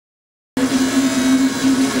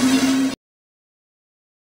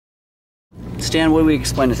Stan, what are we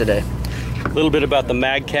explaining today? A little bit about the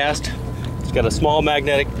mag cast. It's got a small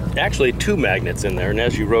magnetic, actually 2 magnets in there, and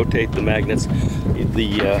as you rotate the magnets,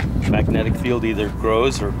 the magnetic field either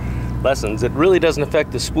grows or lessens. It really doesn't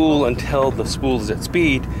affect the spool until the spool is at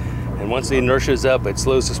speed, and once the inertia is up, it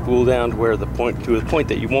slows the spool down to the point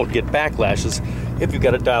that you won't get backlashes if you've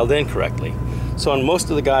got it dialed in correctly. So on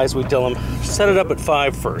most of the guys, we tell them set it up at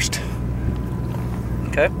 5 first.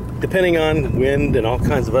 Okay. Depending on wind and all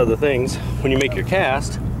kinds of other things, when you make your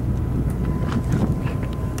cast,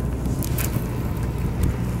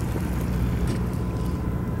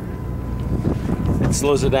 it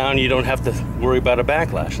slows it down. You don't have to worry about a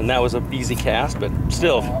backlash. And that was an easy cast, but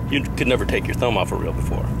still, you could never take your thumb off a reel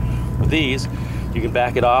before. With these, you can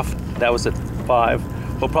back it off. That was at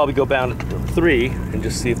 5. We'll probably go down to 3 and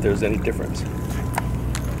just see if there's any difference.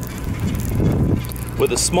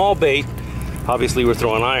 With a small bait, obviously we're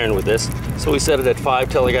throwing iron with this, so we set it at 5.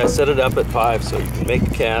 Tell the guy set it up at 5 so you can make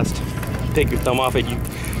the cast, take your thumb off it.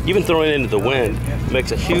 Even throwing it into the wind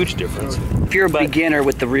makes a huge difference. If you're a beginner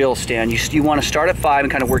with the reel, Stan, you want to start at 5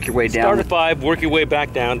 and kind of work your way down. Start at 5, work your way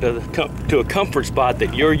back down to a comfort spot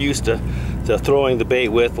that you're used to throwing the bait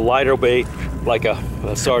with, a lighter bait like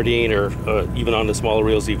a sardine, or even on the smaller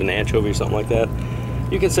reels, even anchovy or something like that.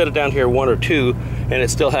 You can set it down here 1 or 2 and it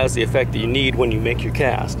still has the effect that you need when you make your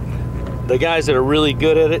cast. The guys that are really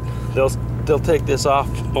good at it, they'll take this off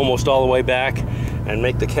almost all the way back and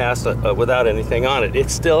make the cast without anything on it. It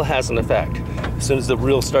still has an effect. As soon as the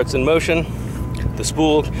reel starts in motion, the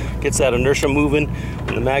spool gets that inertia moving and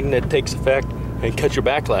the magnet takes effect and cuts your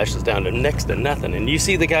backlashes down to next to nothing. And you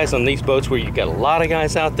see the guys on these boats where you've got a lot of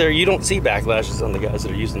guys out there, you don't see backlashes on the guys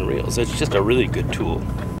that are using the reels. It's just a really good tool.